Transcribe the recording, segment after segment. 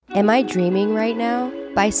Am I dreaming right now?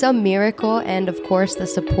 By some miracle and of course the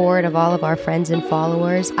support of all of our friends and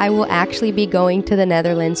followers, I will actually be going to the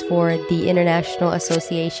Netherlands for the International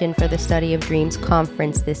Association for the Study of Dreams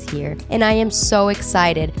conference this year. And I am so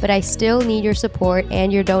excited, but I still need your support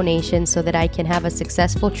and your donations so that I can have a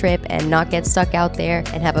successful trip and not get stuck out there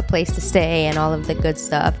and have a place to stay and all of the good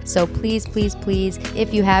stuff. So please, please, please,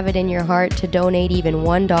 if you have it in your heart to donate even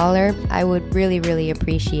 $1, I would really, really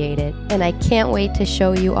appreciate it. And I can't wait to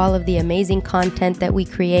show you all of the amazing content that we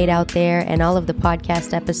create out there and all of the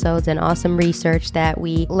podcast episodes and awesome research that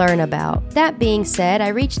we learn about. That being said, I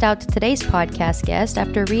reached out to today's podcast guest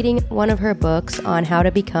after reading one of her books on how to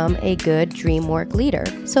become a good dream work leader.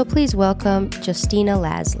 So please welcome Justina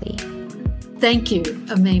Lasley. Thank you,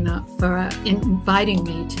 Amina, for inviting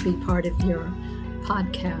me to be part of your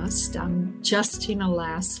podcast. I'm Justina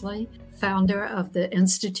Lasley, founder of the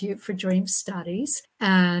Institute for Dream Studies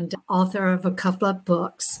and author of a couple of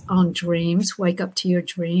books on dreams, Wake Up to Your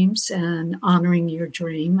Dreams and Honoring Your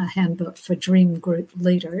Dream, a handbook for dream group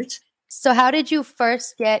leaders. So how did you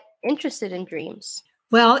first get interested in dreams?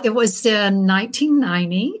 Well, it was in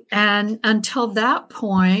 1990, and until that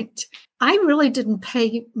point, I really didn't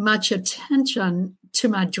pay much attention to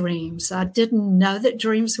my dreams. I didn't know that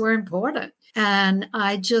dreams were important. And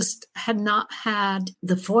I just had not had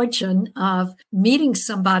the fortune of meeting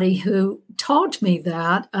somebody who told me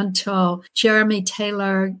that until Jeremy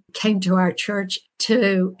Taylor came to our church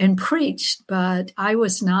and preached, but I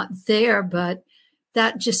was not there. But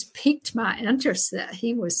that just piqued my interest that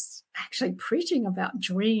he was actually preaching about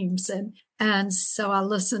dreams. And so I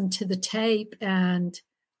listened to the tape and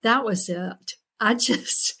that was it.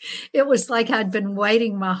 It was like I'd been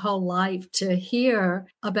waiting my whole life to hear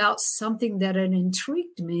about something that had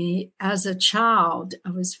intrigued me as a child. I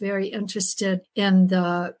was very interested in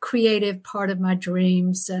the creative part of my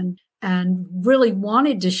dreams and really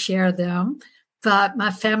wanted to share them. But my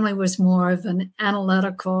family was more of an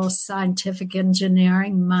analytical, scientific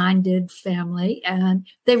engineering minded family. And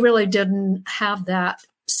they really didn't have that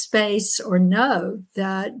space or know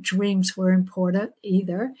that dreams were important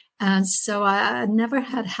either. And so I never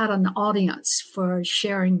had an audience for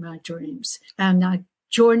sharing my dreams. And I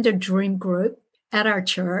joined a dream group at our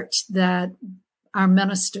church that our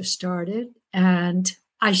minister started. And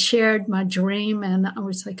I shared my dream and I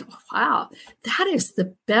was like, oh, wow, that is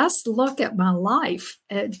the best look at my life.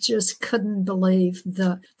 I just couldn't believe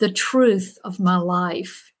the truth of my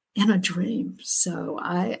life in a dream. So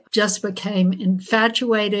I just became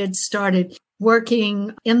infatuated, started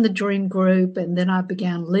working in the dream group, and then I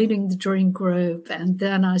began leading the dream group. And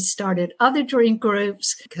then I started other dream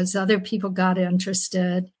groups because other people got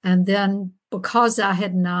interested. And then because I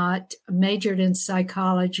had not majored in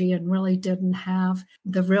psychology and really didn't have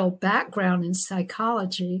the real background in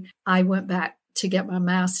psychology, I went back to get my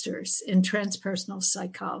master's in transpersonal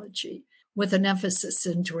psychology with an emphasis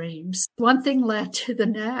in dreams. One thing led to the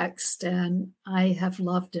next, and I have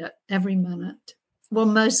loved it every minute. Well,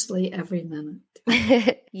 mostly every minute.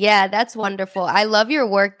 Yeah, that's wonderful. I love your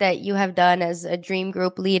work that you have done as a dream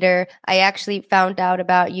group leader. I actually found out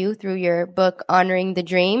about you through your book, Honoring the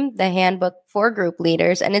Dream, the handbook for group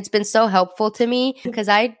leaders. And it's been so helpful to me because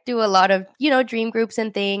I do a lot of, dream groups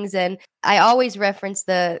and things. And I always reference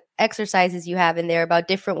the exercises you have in there about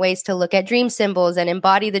different ways to look at dream symbols and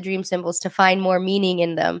embody the dream symbols to find more meaning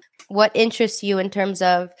in them. What interests you in terms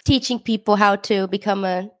of teaching people how to become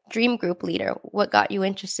a dream group leader? What got you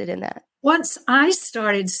interested in that? Once I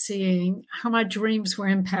started seeing how my dreams were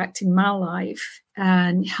impacting my life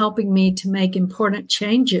and helping me to make important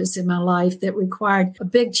changes in my life that required a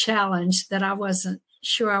big challenge that I wasn't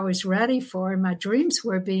sure I was ready for. And my dreams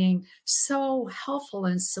were being so helpful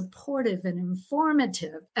and supportive and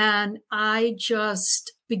informative. And I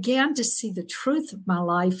just began to see the truth of my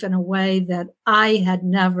life in a way that I had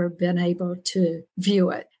never been able to view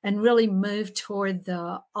it and really move toward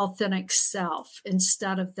the authentic self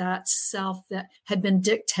instead of that self that had been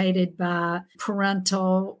dictated by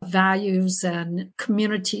parental values and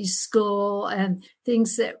community school and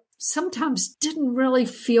things that sometimes didn't really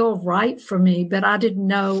feel right for me, but I didn't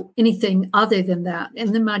know anything other than that.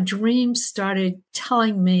 And then my dreams started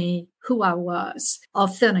telling me who I was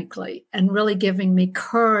authentically and really giving me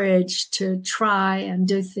courage to try and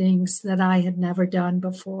do things that I had never done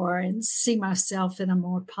before and see myself in a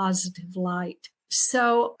more positive light.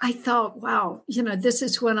 So I thought, wow, this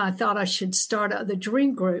is when I thought I should start other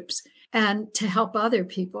dream groups and to help other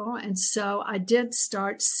people. And so I did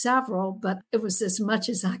start several, but it was as much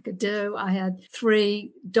as I could do. I had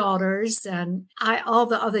 3 daughters and all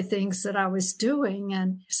the other things that I was doing.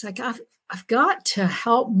 And it's like, I've got to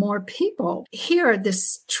help more people hear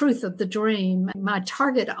this truth of the dream. My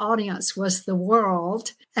target audience was the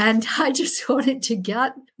world. And I just wanted to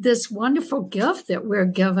get this wonderful gift that we're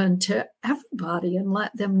given to everybody and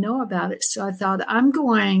let them know about it. So I thought I'm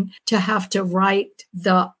going to have to write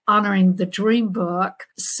the Honoring the Dream book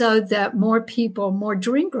so that more people, more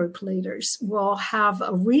dream group leaders will have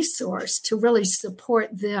a resource to really support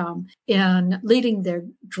them in leading their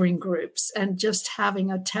dream groups and just having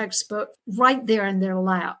a textbook right there in their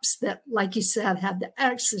laps that, like you said, had the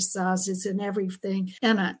exercises and everything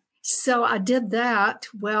in it. So I did that.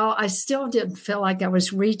 Well, I still didn't feel like I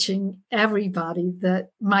was reaching everybody that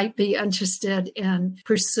might be interested in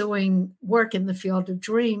pursuing work in the field of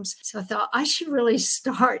dreams. So I thought I should really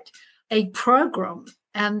start a program.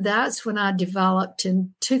 And that's when I developed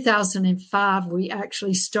in 2005. We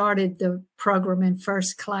actually started the program in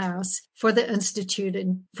first class for the Institute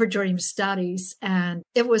for Dream Studies. And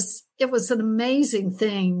it was an amazing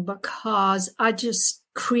thing because I just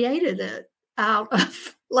created it out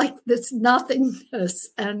of like this nothingness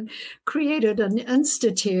and created an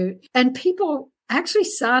institute, and people actually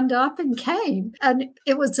signed up and came. And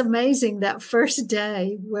it was amazing that first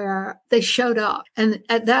day where they showed up. And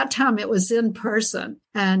at that time it was in person.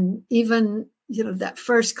 And even, that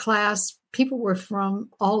first class, people were from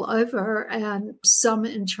all over and some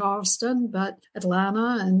in Charleston, but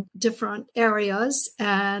Atlanta and different areas.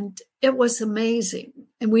 And it was amazing.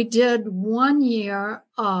 And we did 1 year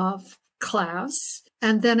of class.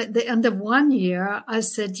 And then at the end of 1 year, I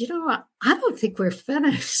said, you know what? I don't think we're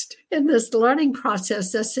finished in this learning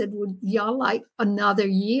process. I said, would y'all like another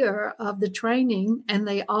year of the training? And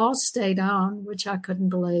they all stayed on, which I couldn't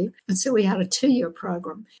believe. And so we had a 2-year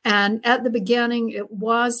program. And at the beginning, it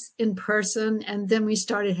was in person. And then we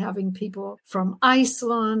started having people from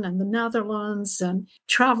Iceland and the Netherlands, and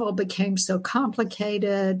travel became so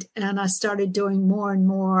complicated. And I started doing more and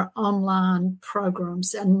more online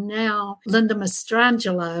programs. And now Linda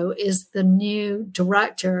Mastrangelo is the new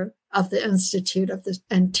director of the Institute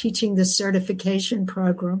and teaching the certification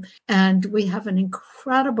program. And we have an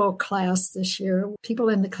incredible class this year. People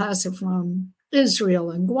in the class are from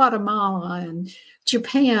Israel and Guatemala and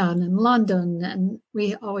Japan and London. And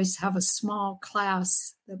we always have a small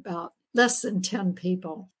class, about less than 10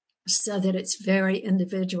 people, so that it's very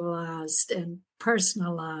individualized and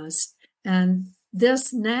personalized. And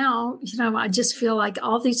this now, I just feel like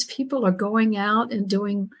all these people are going out and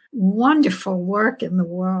doing wonderful work in the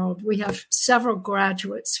world. We have several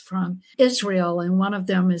graduates from Israel, and one of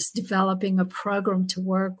them is developing a program to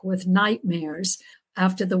work with nightmares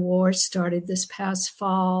after the war started this past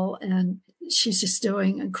fall. And she's just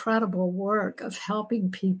doing incredible work of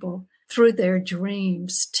helping people through their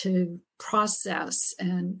dreams to process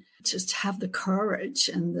and just have the courage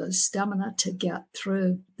and the stamina to get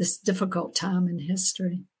through this difficult time in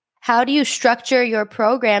history. How do you structure your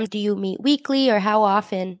program? Do you meet weekly or how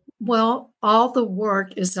often? Well, all the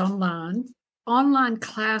work is online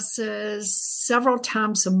classes several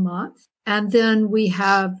times a month. And then we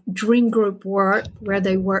have dream group work where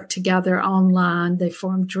they work together online. They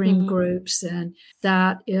form dream groups. And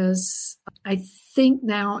that is, I think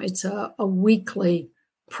now it's a weekly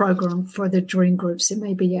program for the dream groups. It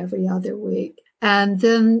may be every other week. And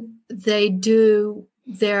then they do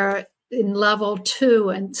their, in level 2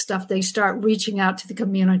 and stuff, they start reaching out to the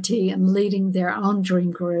community and leading their own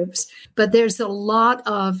dream groups. But there's a lot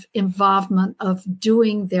of involvement of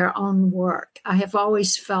doing their own work. I have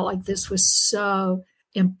always felt like this was so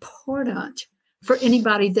important for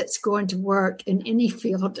anybody that's going to work in any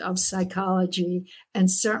field of psychology, and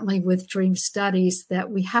certainly with dream studies, that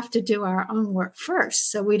we have to do our own work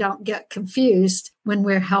first so we don't get confused when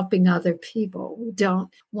we're helping other people. We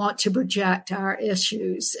don't want to project our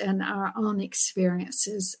issues and our own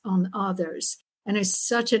experiences on others. And it's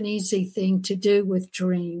such an easy thing to do with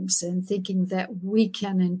dreams and thinking that we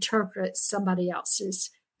can interpret somebody else's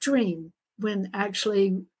dream, when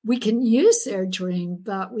actually we can use their dream,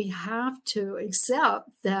 but we have to accept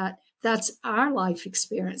that that's our life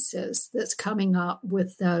experiences that's coming up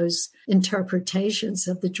with those interpretations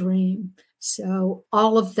of the dream. So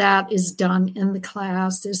all of that is done in the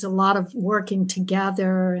class. There's a lot of working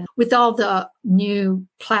together with all the new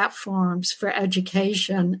platforms for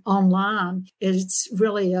education online. It's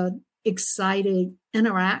really an exciting,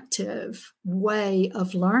 interactive way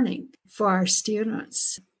of learning for our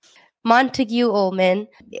students. Montague Ullman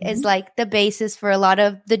is like the basis for a lot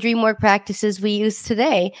of the dream work practices we use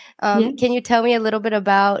today. Can you tell me a little bit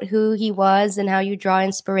about who he was and how you draw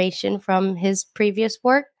inspiration from his previous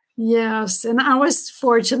work? Yes, and I was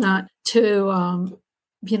fortunate to,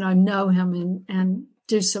 know him and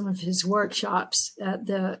do some of his workshops at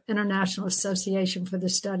the International Association for the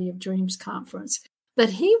Study of Dreams conference. But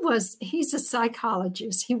he's a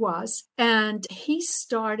psychologist, and he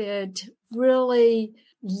started really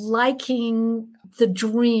liking the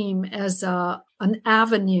dream as an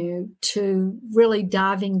avenue to really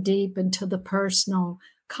diving deep into the personal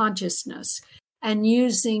consciousness and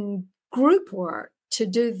using group work to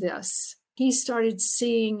do this. He started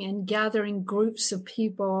seeing and gathering groups of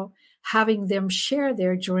people, having them share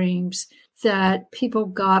their dreams, that people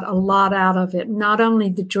got a lot out of it. Not only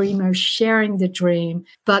the dreamers sharing the dream,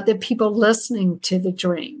 but the people listening to the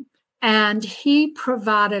dream. And he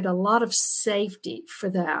provided a lot of safety for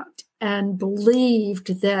that and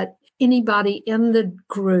believed that anybody in the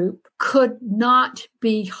group could not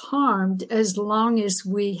be harmed as long as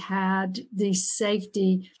we had these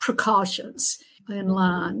safety precautions in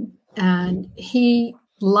line. And he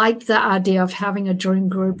liked the idea of having a dream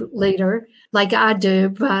group leader like I do,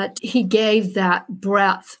 but he gave that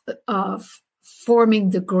breadth of forming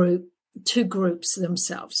the group, two groups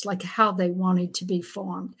themselves, like how they wanted to be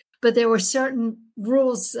formed. But there were certain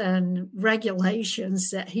rules and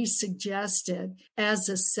regulations that he suggested as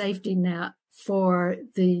a safety net for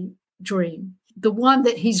the dream. The one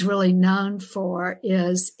that he's really known for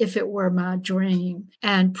is "If It Were My Dream,"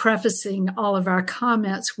 and prefacing all of our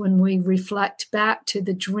comments when we reflect back to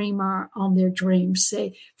the dreamer on their dreams.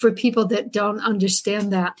 Say, for people that don't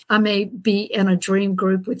understand that, I may be in a dream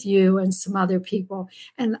group with you and some other people,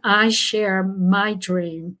 and I share my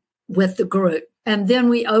dream with the group. And then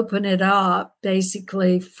we open it up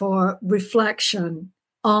basically for reflection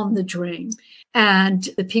on the dream. And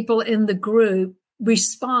the people in the group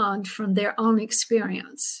respond from their own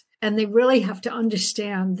experience. And they really have to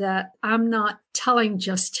understand that I'm not telling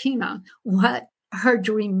Justina what her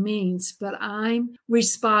dream means, but I'm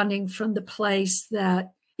responding from the place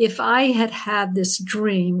that if I had had this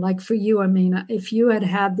dream, like for you, Amina, if you had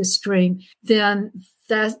had this dream, then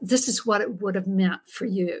this is what it would have meant for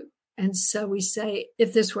you. And so we say,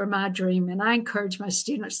 if this were my dream, and I encourage my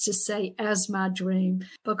students to say, as my dream,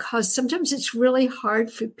 because sometimes it's really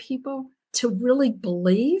hard for people to really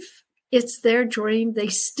believe it's their dream. They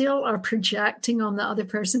still are projecting on the other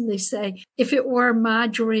person. They say, if it were my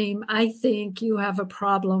dream, I think you have a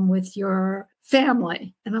problem with your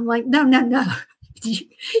family. And I'm like, no.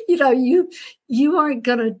 You aren't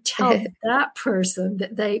going to tell that person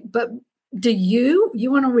that but do you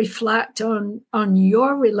want to reflect on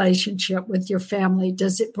your relationship with your family?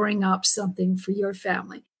 Does it bring up something for your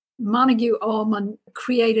family? Montague Ullman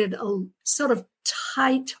created a sort of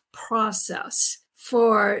tight process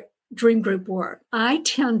for dream group work. I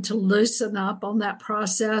tend to loosen up on that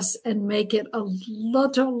process and make it a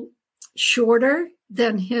little shorter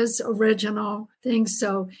than his original thing.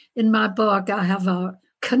 So in my book, I have a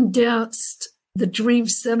condensed the dream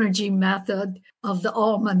synergy method of the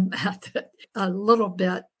Ullman method, a little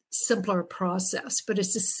bit simpler process, but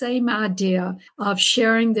it's the same idea of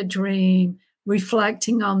sharing the dream,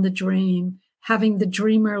 reflecting on the dream, having the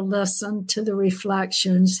dreamer listen to the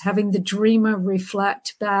reflections, having the dreamer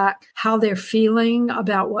reflect back how they're feeling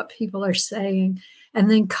about what people are saying, and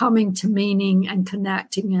then coming to meaning and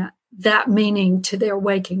connecting that meaning to their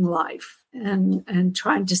waking life and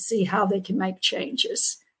trying to see how they can make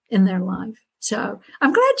changes in their life. So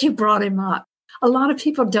I'm glad you brought him up. A lot of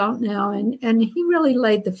people don't know, and he really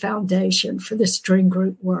laid the foundation for this dream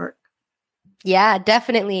group work. Yeah,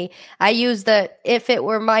 definitely. I use the "if it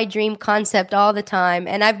were my dream" concept all the time.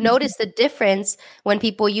 And I've noticed the difference when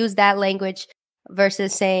people use that language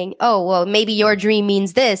versus saying, oh, well, maybe your dream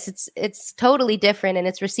means this. It's totally different and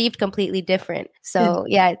it's received completely different. So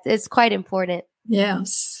yeah, it's quite important.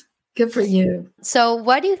 Yes. Good for you. So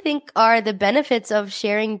what do you think are the benefits of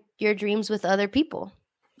sharing your dreams with other people?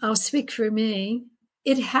 I'll speak for me.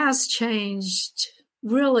 It has changed,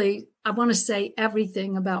 really, I want to say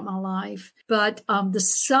everything about my life. But the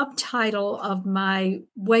subtitle of my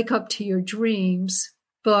Wake Up to Your Dreams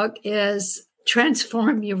book is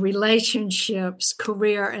Transform Your Relationships,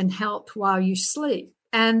 Career, and Health While You Sleep.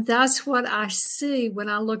 And that's what I see when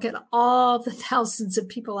I look at all the thousands of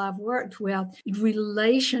people I've worked with.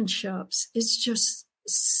 Relationships is just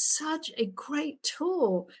such a great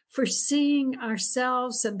tool for seeing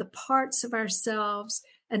ourselves and the parts of ourselves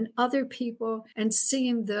and other people, and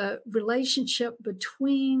seeing the relationship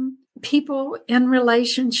between people in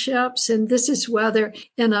relationships. And this is whether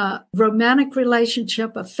in a romantic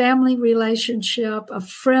relationship, a family relationship, a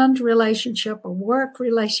friend relationship, a work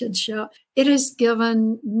relationship. It has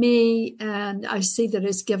given me, and I see that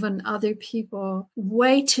it's given other people,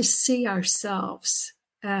 way to see ourselves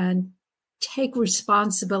and take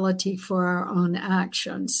responsibility for our own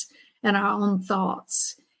actions. and our own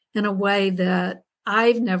thoughts in a way that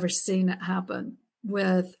I've never seen it happen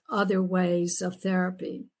with other ways of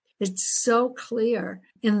therapy. It's so clear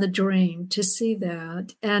in the dream to see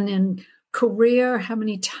that. And in career, how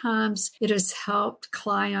many times it has helped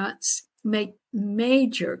clients make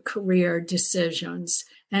major career decisions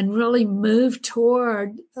and really move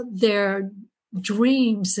toward their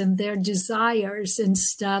dreams and their desires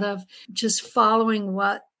instead of just following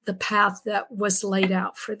what the path that was laid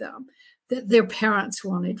out for them, that their parents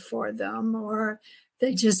wanted for them, or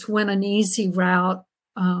they just went an easy route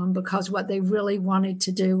because what they really wanted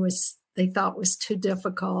to do was they thought was too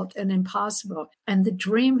difficult and impossible. And the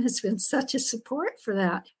dream has been such a support for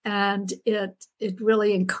that. And it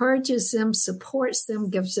really encourages them, supports them,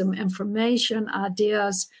 gives them information,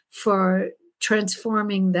 ideas for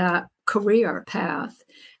transforming that career path.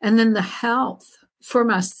 And then the health for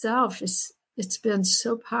myself it's been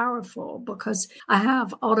so powerful because I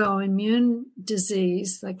have autoimmune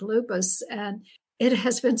disease like lupus, and it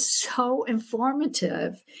has been so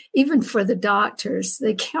informative, even for the doctors.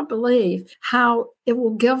 They can't believe how it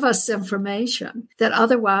will give us information that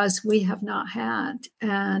otherwise we have not had.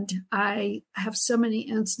 And I have so many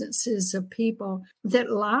instances of people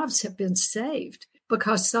that lives have been saved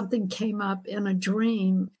because something came up in a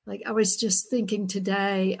dream. Like I was just thinking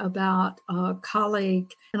today about a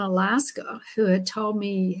colleague in Alaska who had told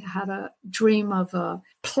me had a dream of a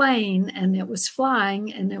plane and it was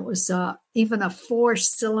flying, and it was even a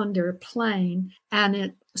 4-cylinder plane, and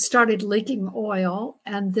it started leaking oil,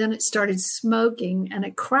 and then it started smoking, and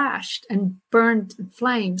it crashed and burned in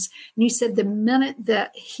flames. And he said the minute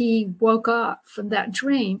that he woke up from that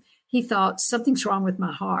dream, he thought something's wrong with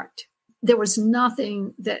my heart. There was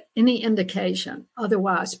nothing that any indication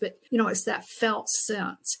otherwise, but it's that felt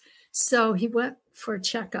sense. So he went for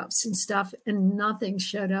checkups and stuff, and nothing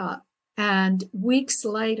showed up. And weeks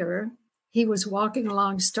later, he was walking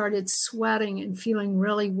along, started sweating and feeling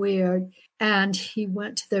really weird. And he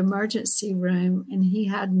went to the emergency room, and he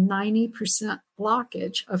had 90%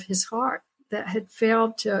 blockage of his heart that had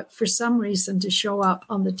failed to, for some reason, to show up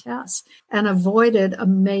on the test, and avoided a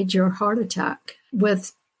major heart attack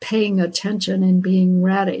with paying attention and being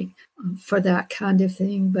ready for that kind of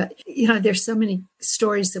thing. But, there's so many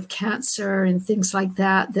stories of cancer and things like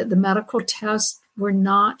that the medical tests were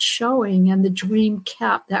not showing. And the dream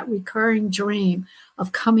kept that recurring dream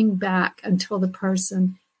of coming back until the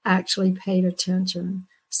person actually paid attention.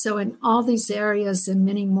 So in all these areas and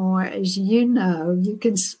many more, as you know, you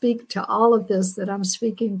can speak to all of this that I'm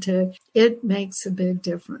speaking to. It makes a big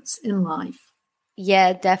difference in life.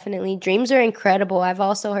 Yeah, definitely. Dreams are incredible. I've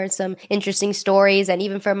also heard some interesting stories, and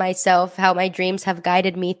even for myself, how my dreams have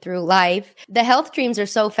guided me through life. The health dreams are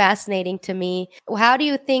so fascinating to me. How do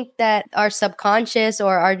you think that our subconscious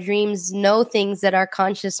or our dreams know things that our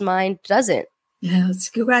conscious mind doesn't? Yeah, it's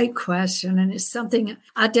a great question. And it's something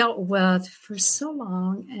I dealt with for so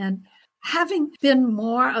long. And having been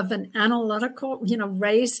more of an analytical,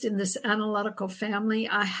 raised in this analytical family,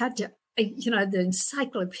 I had to the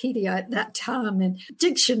encyclopedia at that time and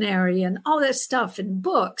dictionary and all that stuff and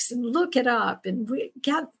books and look it up. And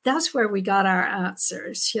that's where we got our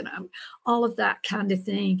answers, all of that kind of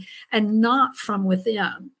thing, and not from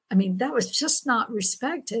within. I mean, that was just not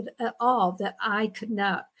respected at all that I could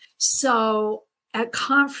know. So at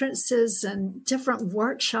conferences and different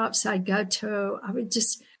workshops I go to, I would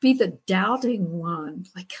just be the doubting one,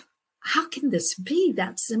 like, how can this be?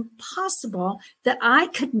 That's impossible that I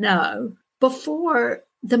could know before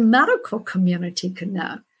the medical community could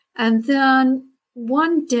know. And then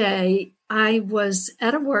one day I was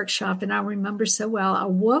at a workshop, and I remember so well, I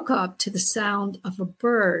woke up to the sound of a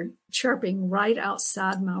bird chirping right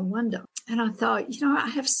outside my window. And I thought, I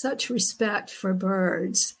have such respect for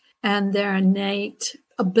birds and their innate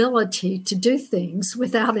ability to do things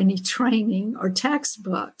without any training or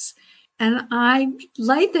textbooks. And I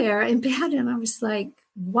lay there in bed and I was like,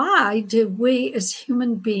 why do we as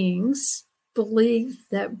human beings believe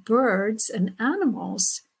that birds and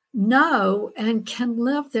animals know and can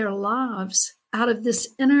live their lives out of this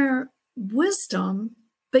inner wisdom,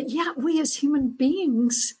 but yet we as human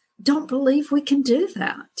beings don't believe we can do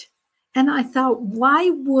that? And I thought,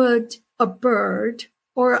 why would a bird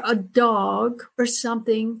or a dog or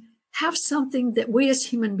something have something that we as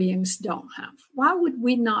human beings don't have? Why would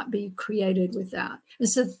we not be created with that? And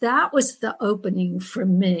so that was the opening for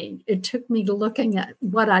me. It took me looking at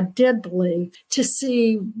what I did believe to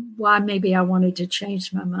see why maybe I wanted to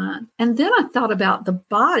change my mind. And then I thought about the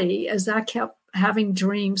body as I kept having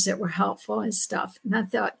dreams that were helpful and stuff. And I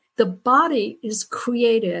thought the body is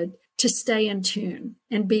created to stay in tune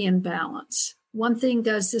and be in balance. one thing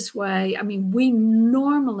goes this way. I mean, we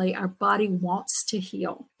normally, our body wants to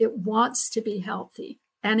heal. It wants to be healthy.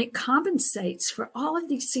 And it compensates for all of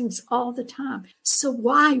these things all the time. So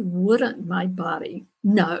why wouldn't my body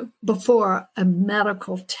know before a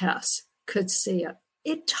medical test could see it?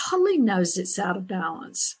 It totally knows it's out of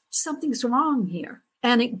balance. Something's wrong here.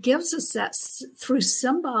 And it gives us that through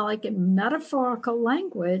symbolic and metaphorical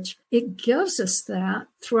language. It gives us that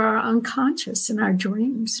through our unconscious and our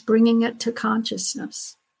dreams, bringing it to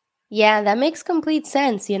consciousness. Yeah, that makes complete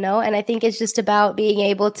sense, and I think it's just about being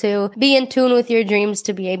able to be in tune with your dreams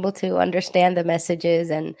to be able to understand the messages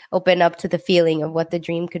and open up to the feeling of what the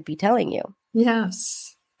dream could be telling you.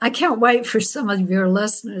 Yes. I can't wait for some of your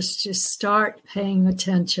listeners to start paying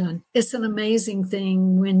attention. It's an amazing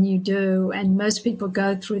thing when you do, and most people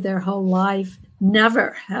go through their whole life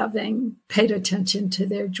never having paid attention to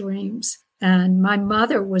their dreams. And my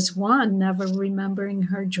mother was one, never remembering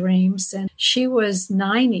her dreams. And she was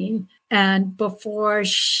 90. And before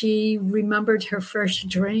she remembered her first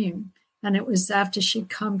dream, and it was after she'd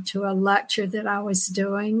come to a lecture that I was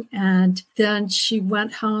doing. And then she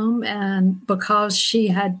went home, and because she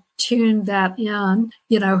had tuned that in,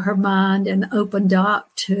 her mind, and opened up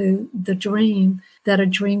to the dream, that a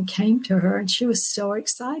dream came to her. And she was so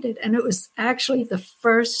excited. And it was actually the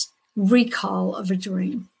first recall of a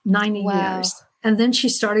dream. 90 years. And then she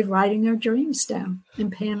started writing her dreams down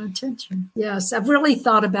and paying attention. Yes, I've really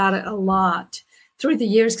thought about it a lot through the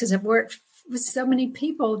years because I've worked with so many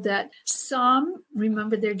people that some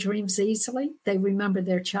remember their dreams easily. They remember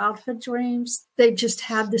their childhood dreams. They just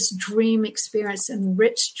have this dream experience and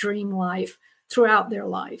rich dream life throughout their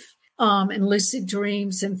life. And lucid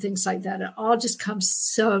dreams and things like that. It all just comes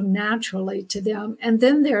so naturally to them. And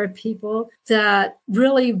then there are people that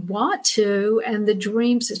really want to, and the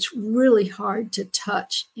dreams, it's really hard to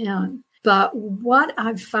touch in. But what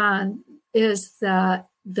I find is that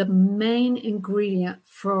the main ingredient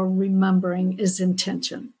for remembering is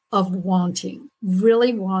intention of wanting,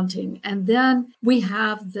 really wanting. And then we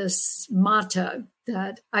have this motto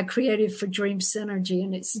that I created for Dream Synergy,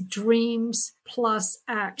 and it's dreams plus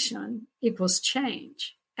action equals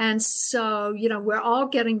change. And so, we're all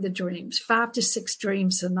getting the dreams, 5 to 6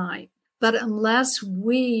 dreams a night. But unless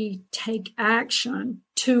we take action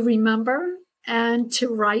to remember and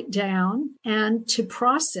to write down and to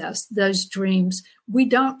process those dreams, we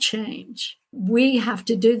don't change. We have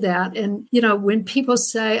to do that. And, when people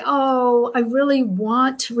say, oh, I really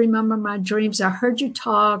want to remember my dreams. I heard you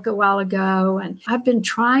talk a while ago, and I've been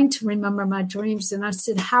trying to remember my dreams. And I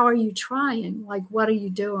said, how are you trying? Like, what are you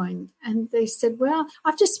doing? And they said, well,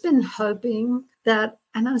 I've just been hoping that,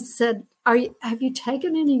 and I said, have you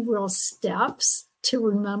taken any real steps to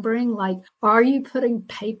remembering? Like, are you putting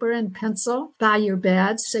paper and pencil by your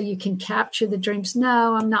bed so you can capture the dreams?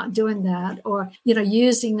 No, I'm not doing that. Or,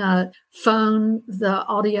 using a phone, the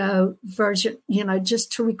audio version,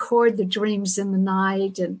 just to record the dreams in the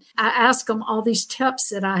night. And I asked them all these tips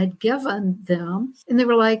that I had given them. And they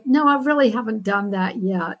were like, no, I really haven't done that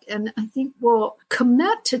yet. And I think, well,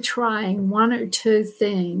 commit to trying 1 or 2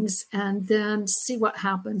 things and then see what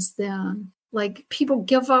happens then. Like, people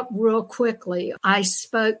give up real quickly. I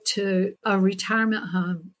spoke to a retirement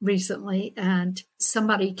home recently, and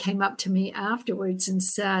somebody came up to me afterwards and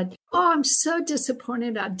said, oh, I'm so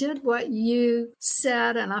disappointed. I did what you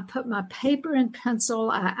said, and I put my paper and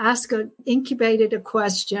pencil. I incubated a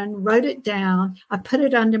question, wrote it down. I put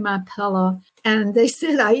it under my pillow. And they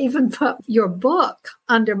said, I even put your book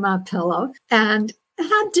under my pillow. And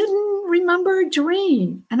I didn't remember a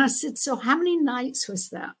dream. And I said, so how many nights was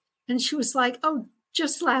that? And she was like, oh,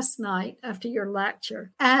 just last night after your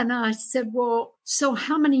lecture. And I said, well, so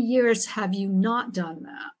how many years have you not done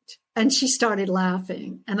that? And she started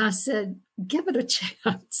laughing. And I said, give it a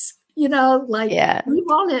chance. We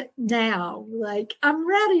want it now. Like, I'm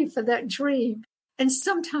ready for that dream. And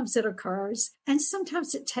sometimes it occurs, and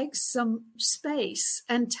sometimes it takes some space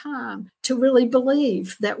and time to really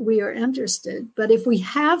believe that we are interested. But if we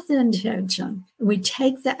have the intention, we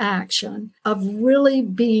take the action of really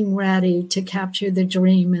being ready to capture the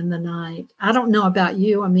dream in the night. I don't know about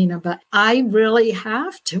you, Amina, but I really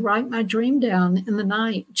have to write my dream down in the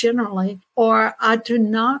night generally, or I do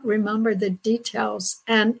not remember the details.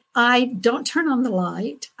 And I don't turn on the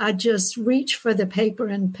light. I just reach for the paper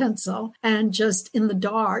and pencil and just in the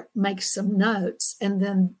dark make some notes, and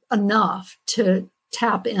then enough to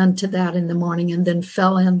tap into that in the morning and then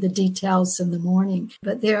fill in the details in the morning.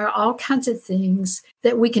 But there are all kinds of things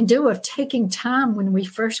that we can do of taking time when we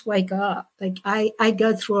first wake up. Like I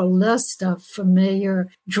go through a list of familiar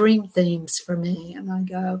dream themes for me, and I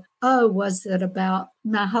go, oh, was it about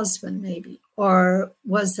my husband maybe? Or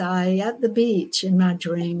was I at the beach in my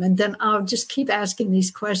dream? And then I'll just keep asking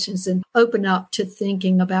these questions and open up to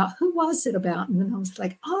thinking about who was it about? And then I was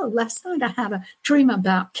like, oh, last night I had a dream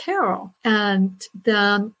about Carol. And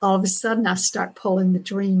then all of a sudden I start pulling the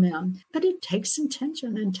dream in. But it takes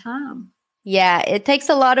intention and time. Yeah, it takes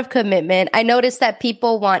a lot of commitment. I notice that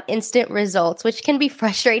people want instant results, which can be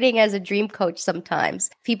frustrating as a dream coach sometimes.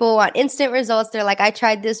 People want instant results. They're like, I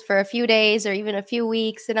tried this for a few days or even a few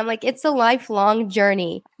weeks. And I'm like, it's a lifelong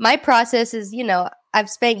journey. My process is, I've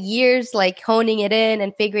spent years like honing it in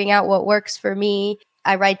and figuring out what works for me.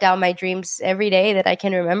 I write down my dreams every day that I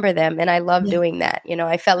can remember them. And I love doing that.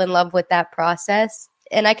 I fell in love with that process.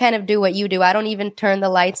 And I kind of do what you do. I don't even turn the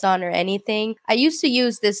lights on or anything. I used to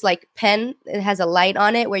use this like pen. It has a light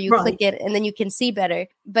on it where you click it and then you can see better.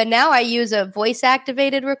 But now I use a voice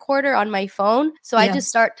activated recorder on my phone. So I just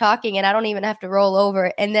start talking and I don't even have to roll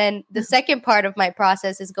over. And then the second part of my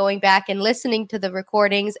process is going back and listening to the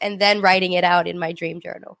recordings and then writing it out in my dream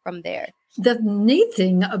journal from there. The neat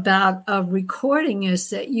thing about a recording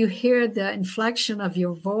is that you hear the inflection of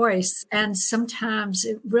your voice, and sometimes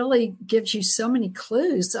it really gives you so many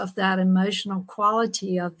clues of that emotional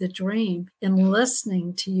quality of the dream in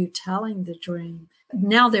listening to you telling the dream.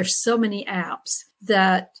 Now there's so many apps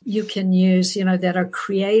that you can use, that are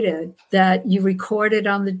created, that you record it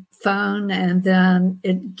on the phone and then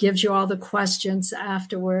it gives you all the questions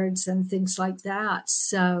afterwards and things like that.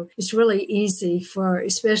 So it's really easy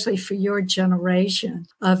especially for your generation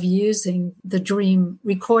of using the dream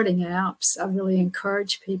recording apps. I really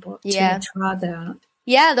encourage people to try that.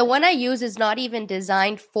 Yeah, the one I use is not even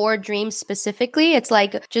designed for dreams specifically. It's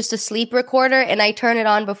like just a sleep recorder, and I turn it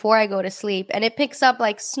on before I go to sleep, and it picks up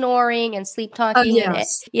like snoring and sleep talking.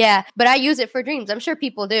 Yes. But I use it for dreams. I'm sure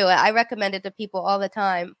people do. I recommend it to people all the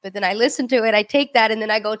time. But then I listen to it, I take that, and then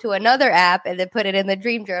I go to another app and then put it in the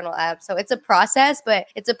dream journal app. So it's a process, but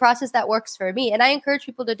it's a process that works for me. And I encourage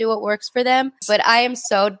people to do what works for them. But I am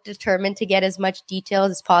so determined to get as much detail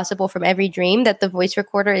as possible from every dream that the voice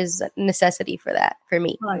recorder is a necessity for that. For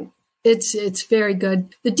me. Right. It's very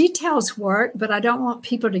good. The details work, but I don't want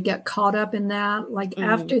people to get caught up in that. Like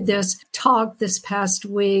after this talk this past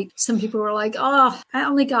week, some people were like, oh, I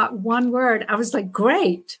only got one word. I was like,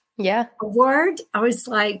 great. Yeah. A word. I was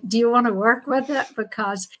like, do you want to work with it?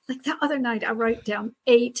 Because like the other night, I wrote down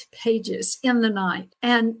 8 pages in the night.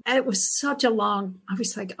 And it was such a I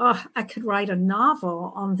was like, oh, I could write a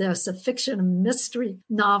novel on this, a fiction and mystery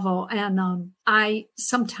novel. And I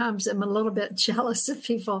sometimes am a little bit jealous of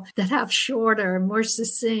people that have shorter, more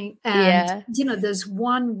succinct. And, those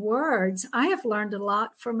one words, I have learned a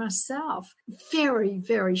lot for myself. Very,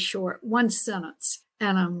 very short, one sentence.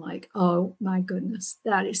 And I'm like, oh my goodness,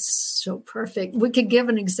 that is so perfect. We could give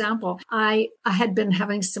an example. I had been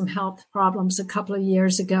having some health problems a couple of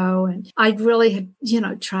years ago, and I really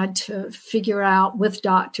had, tried to figure out with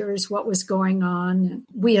doctors what was going on. And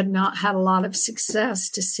we had not had a lot of success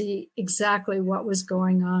to see exactly what was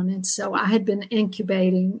going on. And so I had been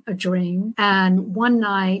incubating a dream. And one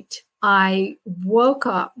night I woke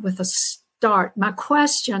up with a start. My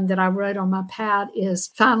question that I wrote on my pad is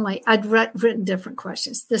finally, I'd written different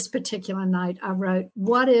questions. This particular night, I wrote,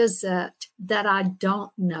 what is it that I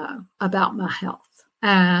don't know about my health?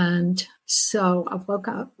 And so I woke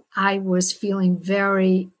up. I was feeling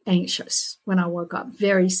very anxious when I woke up,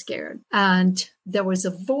 very scared. And there was a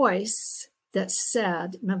voice that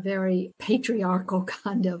said in a very patriarchal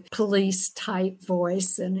kind of police type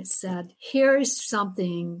voice, and it said, here is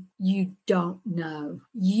something you don't know.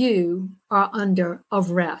 You are under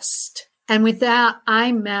arrest. And with that, I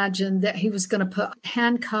imagined that he was going to put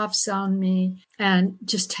handcuffs on me and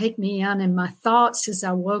just take me in. And my thoughts as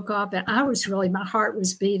I woke up, and my heart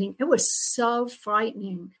was beating. It was so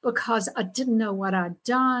frightening because I didn't know what I'd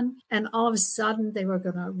done. And all of a sudden they were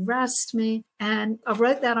going to arrest me. And I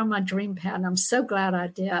wrote that on my dream pad. And I'm so glad I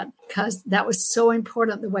did because that was so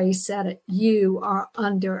important the way he said it. You are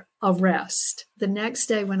under arrest. The next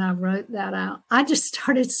day when I wrote that out, I just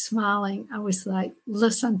started smiling. I was like,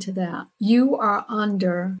 listen to that. You are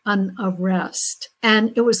under an arrest.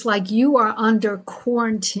 And it was like you are under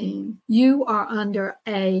quarantine. You are under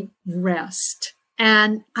a rest.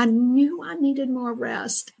 And I knew I needed more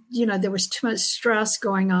rest. There was too much stress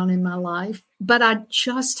going on in my life, but I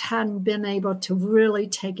just hadn't been able to really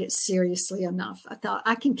take it seriously enough. I thought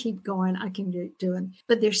I can keep going. I can keep doing.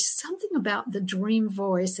 But there's something about the dream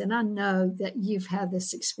voice, and I know that you've had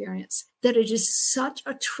this experience, that it is such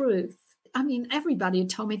a truth. I mean, everybody had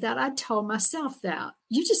told me that. I told myself that.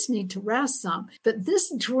 You just need to rest some. But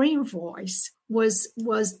this dream voice was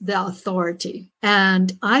the authority.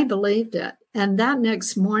 And I believed it. And that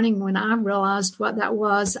next morning, when I realized what that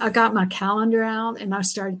was, I got my calendar out and I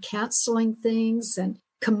started canceling things and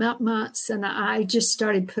commitments. And I just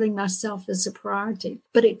started putting myself as a priority.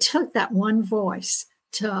 But it took that one voice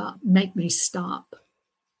to make me stop.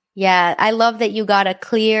 Yeah, I love that you got a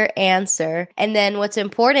clear answer. And then what's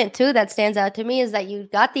important too that stands out to me is that you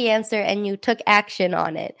got the answer and you took action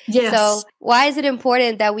on it. Yes. So why is it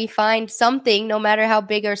important that we find something, no matter how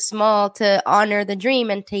big or small, to honor the dream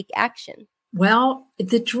and take action? Well,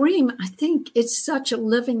 the dream, I think it's such a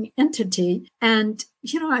living entity. And,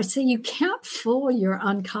 I say you can't fool your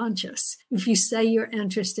unconscious. If you say you're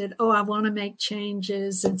interested, I want to make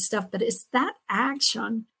changes and stuff, but it's that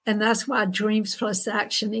action. And that's why dreams plus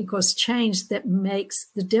action equals change that makes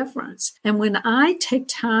the difference. And when I take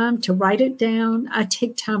time to write it down, I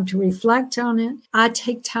take time to reflect on it, I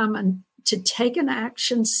take time to take an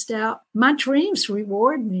action step, my dreams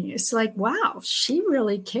reward me. It's like, wow, she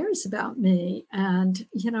really cares about me. And,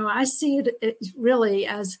 I see it really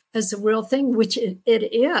as a real thing, which it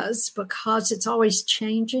is, because it's always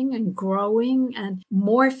changing and growing and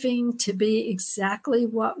morphing to be exactly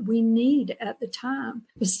what we need at the time.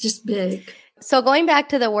 It's just big. So going back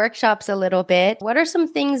to the workshops a little bit, what are some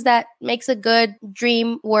things that makes a good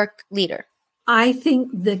dream work leader? I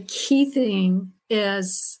think the key thing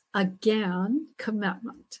is, again,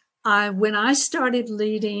 commitment. When I started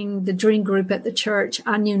leading the dream group at the church,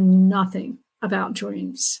 I knew nothing about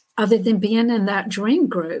dreams other than being in that dream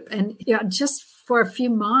group and just for a few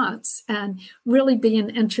months and really being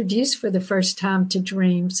introduced for the first time to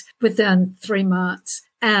dreams within 3 months.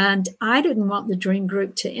 And I didn't want the dream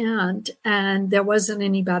group to end, and there wasn't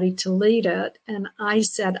anybody to lead it. And I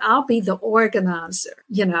said, I'll be the organizer,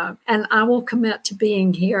 and I will commit to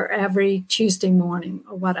being here every Tuesday morning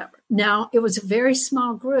or whatever. Now, it was a very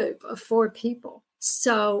small group of 4 people.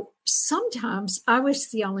 So sometimes I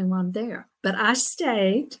was the only one there, but I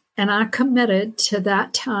stayed and I committed to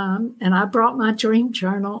that time, and I brought my dream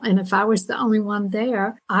journal. And if I was the only one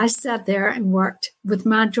there, I sat there and worked with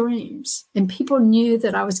my dreams. And people knew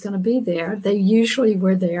that I was going to be there. They usually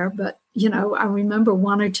were there, but, I remember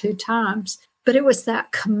 1 or 2 times. But it was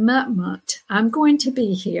that commitment. I'm going to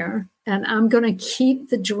be here and I'm going to keep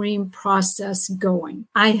the dream process going.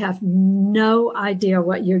 I have no idea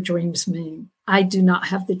what your dreams mean. I do not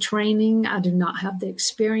have the training. I do not have the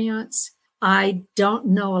experience. I don't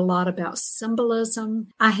know a lot about symbolism.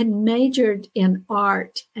 I had majored in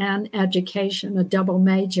art and education, a double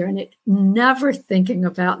major, and never thinking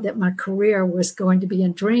about that my career was going to be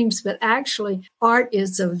in dreams, but actually art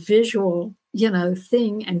is a visual,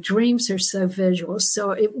 thing, and dreams are so visual.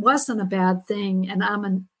 So it wasn't a bad thing. And I'm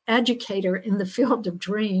an educator in the field of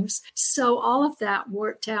dreams. So all of that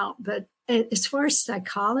worked out. But as far as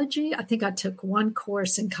psychology, I think I took 1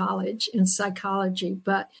 course in college in psychology,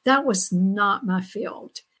 but that was not my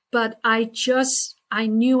field. But I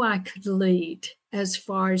knew I could lead as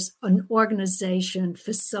far as an organization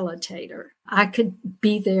facilitator. I could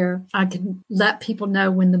be there. I could let people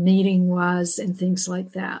know when the meeting was and things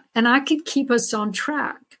like that. And I could keep us on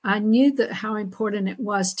track. I knew that how important it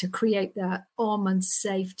was to create that almond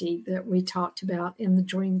safety that we talked about in the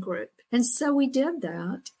dream group. And so we did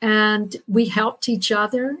that, and we helped each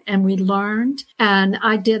other and we learned. And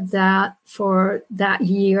I did that for that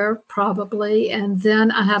year probably. And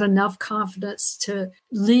then I had enough confidence to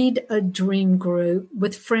lead a dream group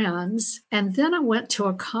with friends. And then I went to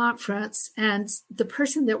a conference, and the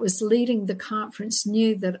person that was leading the conference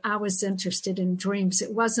knew that I was interested in dreams.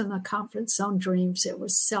 It wasn't a conference on dreams. It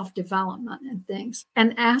was self-development and things,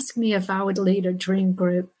 and asked me if I would lead a dream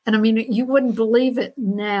group. And I mean, you wouldn't believe it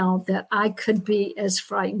now that I could be as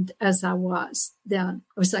frightened as I was then.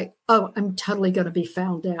 I was like, oh, I'm totally going to be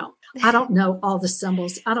found out. I don't know all the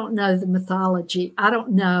symbols. I don't know the mythology. I don't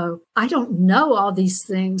know all these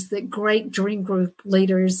things that great dream group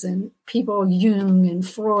leaders and people, Jung and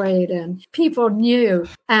Freud and people knew.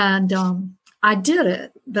 And I did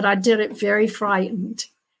it, but I did it very frightened.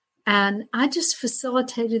 And I just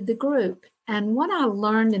facilitated the group. And what I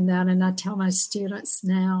learned in that, and I tell my students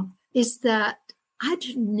now, is that I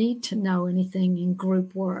didn't need to know anything in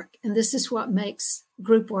group work. And this is what makes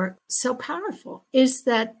group work so powerful, is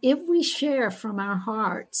that if we share from our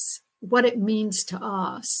hearts what it means to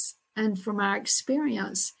us and from our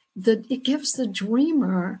experience, that it gives the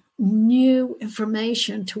dreamer new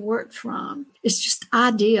information to work from. It's just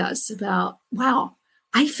ideas about, wow,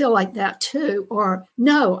 I feel like that too, or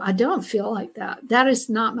no, I don't feel like that. That is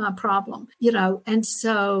not my problem, And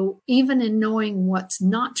so even in knowing what's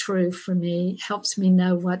not true for me helps me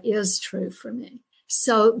know what is true for me.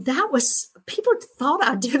 So that was, people thought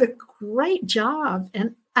I did a great job.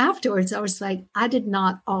 And afterwards, I was like, I did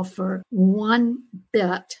not offer one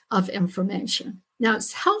bit of information. Now,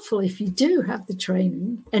 it's helpful if you do have the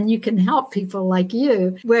training and you can help people like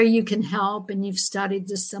you, where you can help and you've studied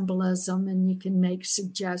the symbolism and you can make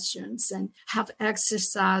suggestions and have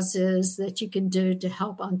exercises that you can do to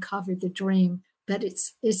help uncover the dream. But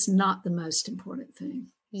it's not the most important thing.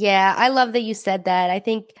 Yeah, I love that you said that. I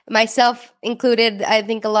think myself included, I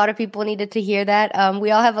think a lot of people needed to hear that.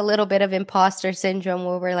 We all have a little bit of imposter syndrome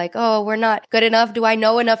where we're like, oh, we're not good enough. Do I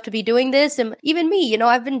know enough to be doing this? And even me,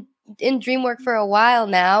 I've been in dream work for a while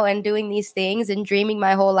now and doing these things and dreaming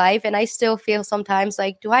my whole life. And I still feel sometimes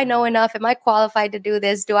like, do I know enough? Am I qualified to do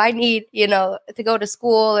this? Do I need, to go to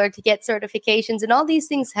school or to get certifications? And all these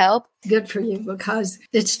things help. Good for you, because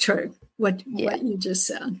it's true what you just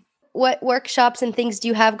said. What workshops and things do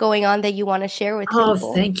you have going on that you want to share with people?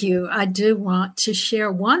 Oh, thank you. I do want to share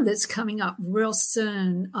one that's coming up real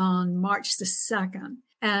soon on March the 2nd.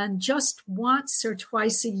 And just once or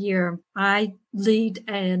twice a year, I lead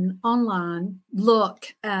an online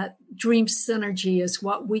look at dream synergy, is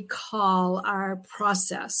what we call our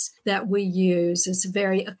process that we use. It's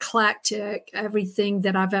very eclectic, everything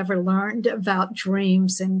that I've ever learned about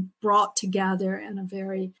dreams and brought together in a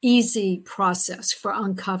very easy process for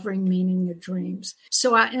uncovering meaning of dreams.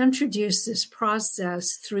 So I introduce this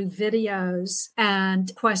process through videos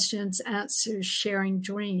and questions, answers, sharing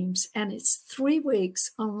dreams. And it's 3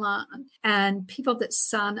 weeks online. And people that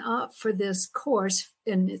sign up for this course,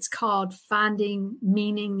 and it's called Finding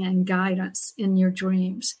Meaning and Guidance in Your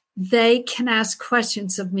Dreams, they can ask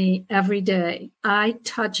questions of me every day. I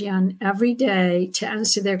touch in every day to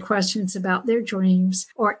answer their questions about their dreams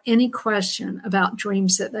or any question about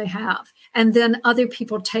dreams that they have. And then other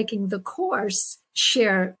people taking the course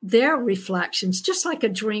share their reflections, just like a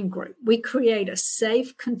dream group. We create a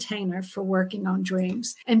safe container for working on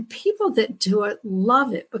dreams. And people that do it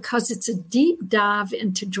love it because it's a deep dive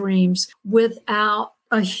into dreams without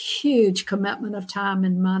a huge commitment of time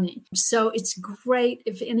and money. So it's great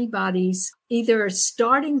if anybody's either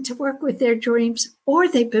starting to work with their dreams or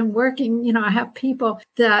they've been working. I have people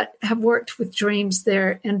that have worked with dreams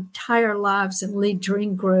their entire lives and lead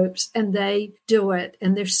dream groups, and they do it.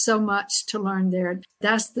 And there's so much to learn there.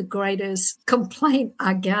 That's the greatest complaint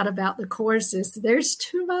I get about the courses. There's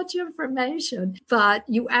too much information, but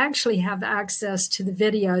you actually have access to the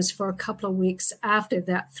videos for a couple of weeks after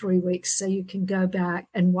that 3 weeks. So you can go back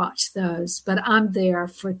and watch those. But I'm there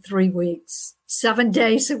for 3 weeks. 7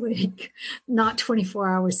 days a week, not 24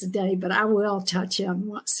 hours a day, but I will touch in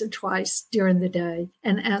once or twice during the day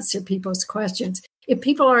and answer people's questions. If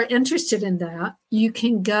people are interested in that, you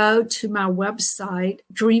can go to my website,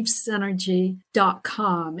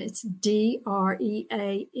 dreamsynergy.com. It's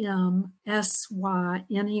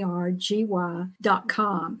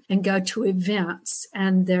DREAMSYNERGY.com, and go to events,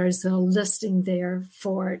 and there's a listing there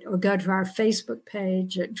for it. Or go to our Facebook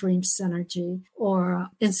page at Dream Synergy or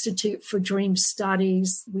Institute for Dream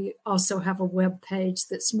Studies. We also have a web page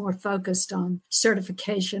that's more focused on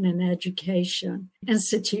certification and education,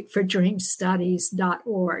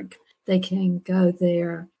 instituteforDreamStudies.org. They can go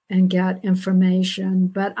there and get information.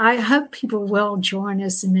 But I hope people will join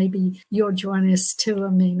us, and maybe you'll join us too,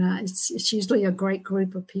 Amina. It's usually a great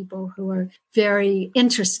group of people who are very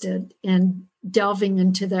interested in delving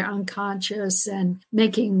into their unconscious and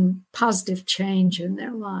making positive change in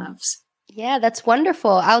their lives. Yeah, that's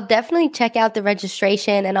wonderful. I'll definitely check out the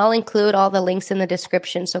registration, and I'll include all the links in the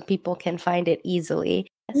description so people can find it easily.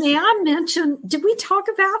 May I mention, did we talk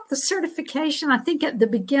about the certification? I think at the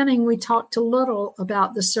beginning we talked a little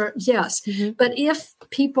about the yes. Mm-hmm. But if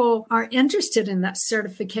people are interested in that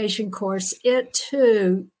certification course, it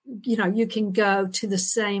too, you can go to the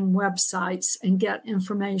same websites and get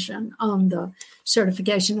information on the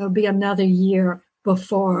certification. It'll be another year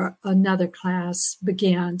before another class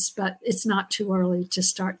begins, but it's not too early to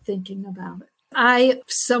start thinking about it. I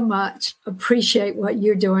so much appreciate what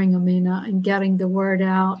you're doing, Amina, and getting the word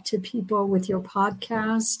out to people with your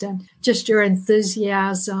podcast and just your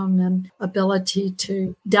enthusiasm and ability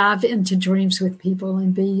to dive into dreams with people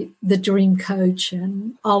and be the dream coach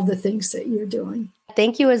and all the things that you're doing.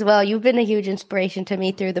 Thank you as well. You've been a huge inspiration to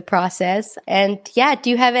me through the process. And do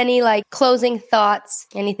you have any closing thoughts,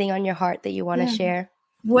 anything on your heart that you want to share?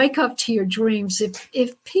 Wake up to your dreams.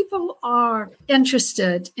 If people are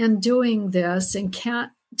interested in doing this and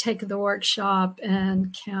can't take the workshop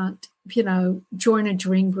and can't join a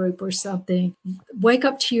dream group or something. Wake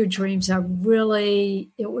Up to Your Dreams.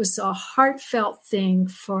 It was a heartfelt thing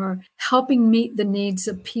for helping meet the needs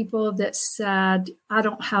of people that said, I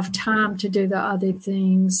don't have time to do the other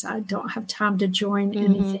things. I don't have time to join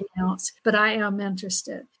anything else, but I am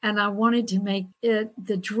interested. And I wanted to make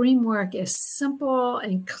the dream work as simple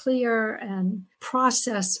and clear and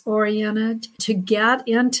process oriented to get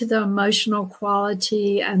into the emotional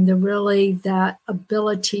quality and that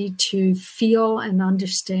ability to feel and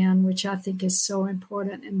understand, which I think is so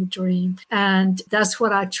important in the dream. And that's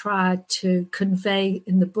what I try to convey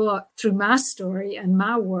in the book through my story and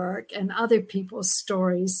my work and other people's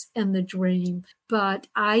stories in the dream. But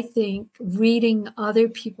I think reading other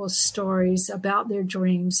people's stories about their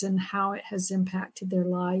dreams and how it has impacted their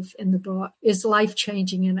life in the book is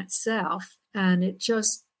life-changing in itself. And it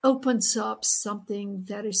just opens up something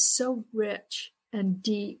that is so rich and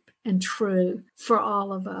deep and true for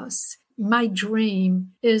all of us. My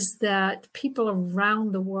dream is that people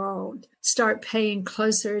around the world start paying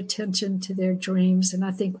closer attention to their dreams. And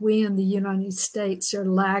I think we in the United States are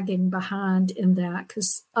lagging behind in that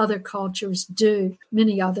because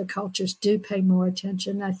many other cultures do pay more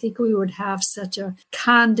attention. I think we would have such a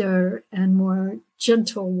kinder and more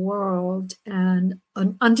gentle world and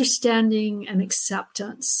an understanding and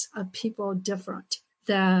acceptance of people different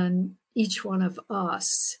than each one of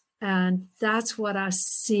us. And that's what I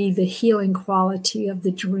see, the healing quality of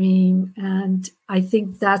the dream. And I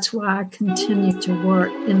think that's why I continue to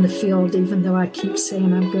work in the field, even though I keep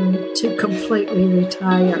saying I'm going to completely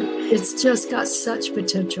retire. It's just got such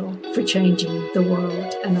potential for changing the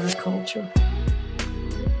world and our culture.